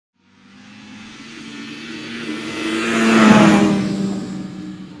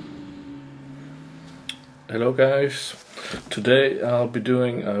Hello guys, today I'll be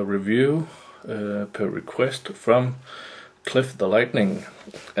doing a review per request from Cliff the Lightning,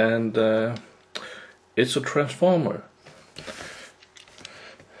 and it's a Transformer,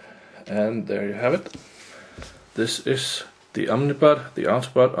 and there you have it. This is the Omnibot, the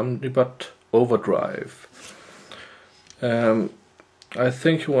Autobot Omnibot Overdrive. I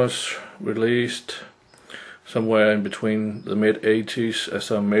think it was released somewhere in between the mid-80s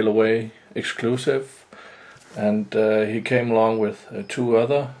as a mail-away exclusive, and he came along with two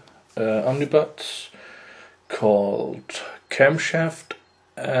other Omnibots called Camshaft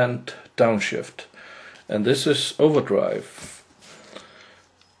and Downshift, and this is Overdrive,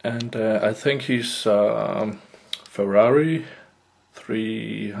 and I think he's Ferrari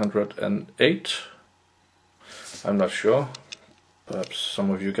 308. I'm not sure, perhaps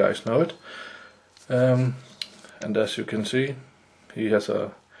some of you guys know it. And as you can see, he has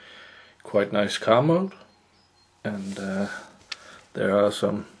a quite nice car mode, and there are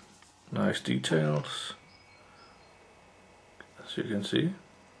some nice details, as you can see.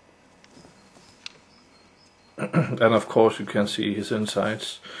 And of course you can see his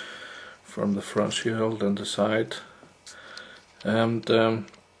insides from the front shield and the side, and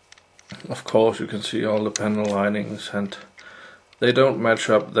of course you can see all the panel linings, and they don't match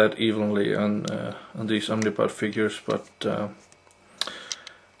up that evenly on these Omnibot figures, but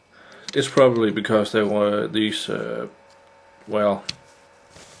it's probably because they were these well,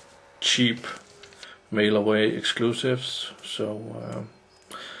 cheap mail-away exclusives, so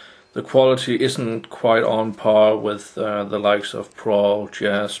the quality isn't quite on par with the likes of Pro,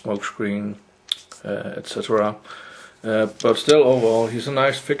 Jazz, Smokescreen, etc. But still, overall, he's a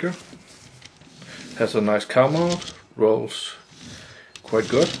nice figure. Has a nice car mode, rolls quite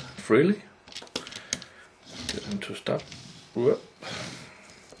good, freely. Get him to stop.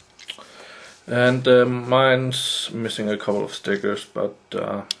 And mine's missing a couple of stickers, but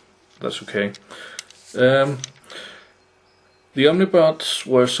that's okay. The Omnibots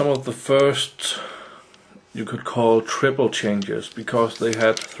were some of the first, you could call, triple changes, because they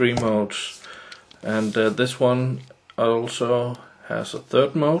had 3 modes, and this one also has a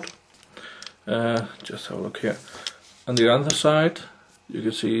 3rd mode. Just have a look here. On the other side, you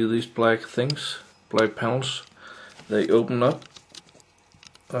can see these black things, black panels. They open up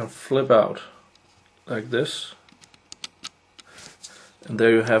and flip out like this, and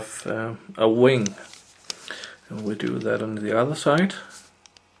there you have a wing. And we do that on the other side,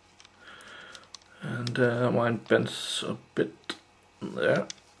 and mine bends a bit there.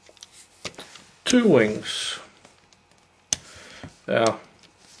 2 wings. Yeah,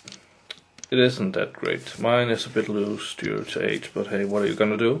 it isn't that great. Mine is a bit loose due to age, but hey, what are you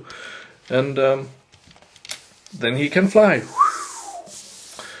gonna do? And then he can fly,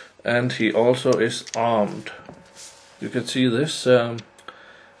 and he also is armed. You can see this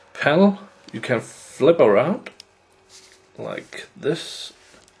panel. You can flip around like this,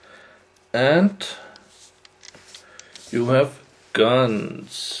 and you have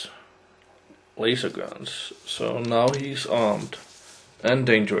guns, laser guns. So now he's armed and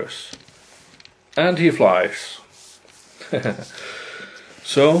dangerous, and he flies.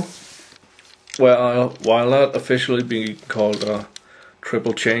 So, well, while not officially being called a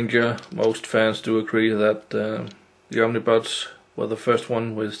triple changer, most fans do agree that the Omnibots were the first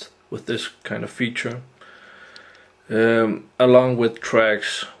one with this kind of feature. Along with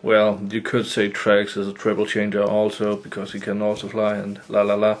Trax. Well, you could say Trax is a triple changer also, because he can also fly and la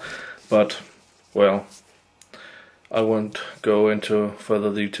la la, but well, I won't go into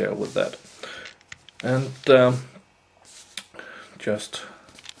further detail with that. And just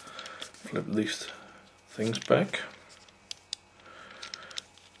flip these things back,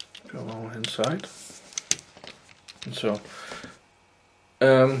 go on inside, and so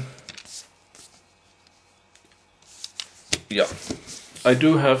yeah, I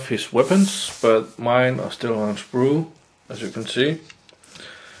do have his weapons, but mine are still on sprue, as you can see,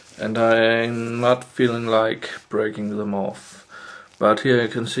 and I'm not feeling like breaking them off. But here you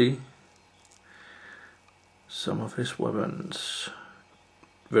can see some of his weapons.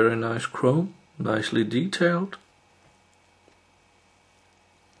 Very nice chrome, nicely detailed.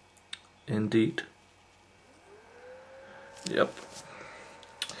 Indeed. Yep.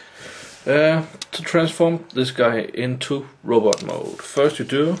 To transform this guy into robot mode, first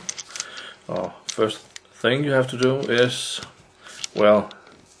thing you have to do is, well,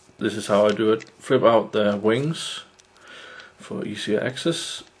 this is how I do it. Flip out the wings for easier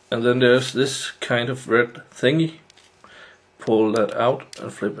access, and then there's this kind of red thingy. Pull that out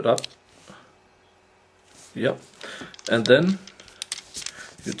and flip it up. Yep. And then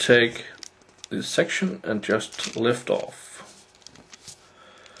you take this section and just lift off.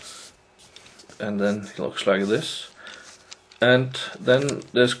 And then he looks like this. And then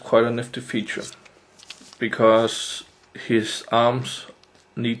there's quite a nifty feature, because his arms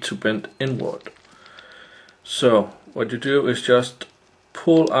need to bend inward. So what you do is just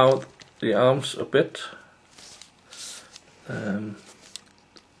pull out the arms a bit,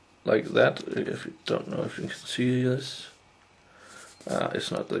 like that. If you don't know if you can see this,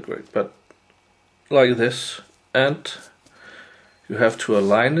 it's not that great, but like this, and you have to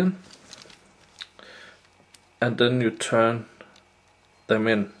align them, and then you turn them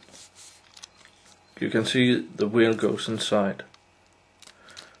in. You can see the wheel goes inside,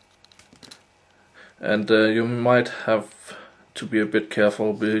 and you might have to be a bit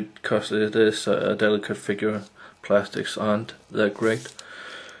careful because it is a delicate figure. Plastics aren't that great.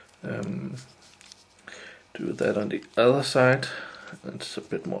 Do that on the other side. It's a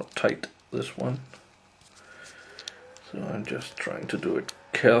bit more tight, this one. So I'm just trying to do it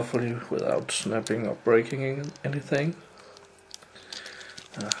carefully without snapping or breaking anything.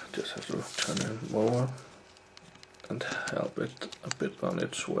 Just have to turn it over and help it a bit on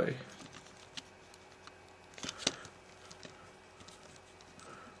its way.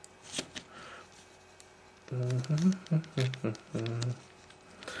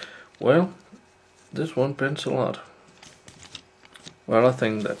 Well, this one bends a lot. Well, I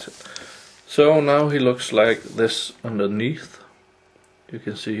think that's it. So now he looks like this underneath. You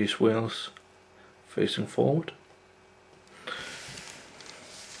can see his wheels facing forward.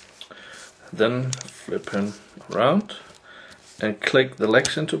 Then flip him around and click the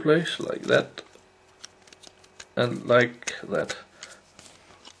legs into place like that and like that.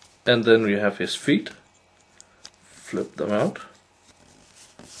 And then we have his feet. Flip them out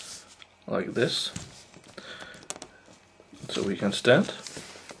like this, so we can stand.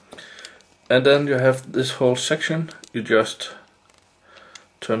 And then you have this whole section. You just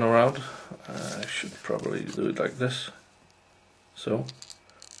turn around. I should probably do it like this. So,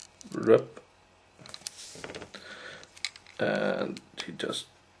 rub, and you just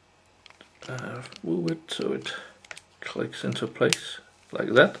move it so it clicks into place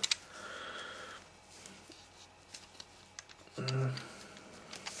like that.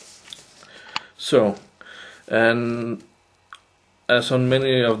 So, and as on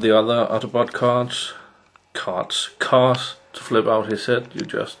many of the other Autobot cars, to flip out his head, you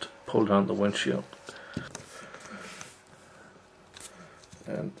just pull down the windshield.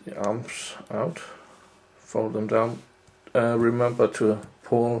 And the arms out, fold them down. Remember to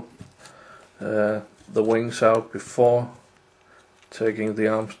pull the wings out before taking the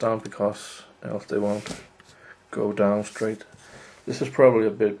arms down, because else they won't go down straight. This is probably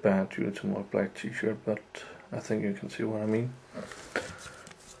a bit bad due to my black t-shirt, but I think you can see what I mean.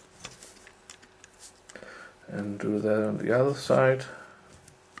 And do that on the other side.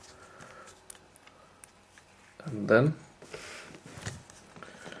 And then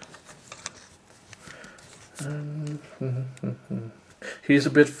he's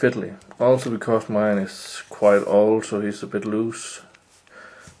a bit fiddly, also because mine is quite old, so he's a bit loose,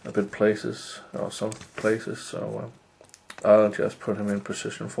 a bit places, or some places, so I'll just put him in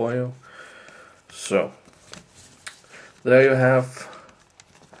position for you. So, there you have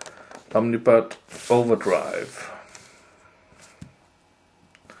Omnibot Overdrive.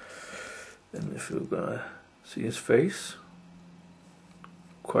 And if you're gonna see his face,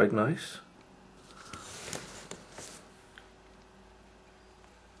 quite nice.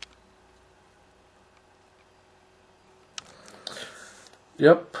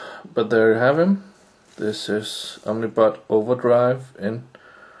 Yep, but there you have him. This is Omnibot Overdrive in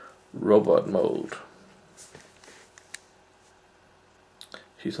robot mode.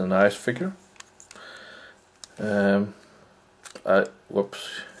 He's a nice figure. Mine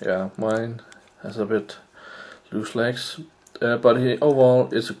has a bit loose legs, but he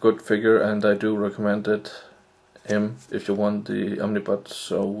overall is a good figure, and I do recommend him if you want the Omnibot.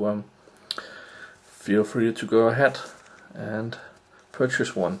 So feel free to go ahead and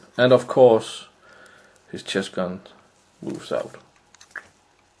purchase one. And of course, his chest gun moves out.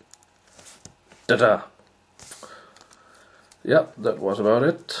 Ta-da! Yep, that was about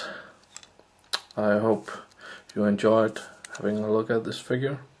it. I hope you enjoyed having a look at this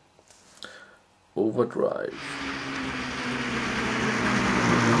figure. Overdrive.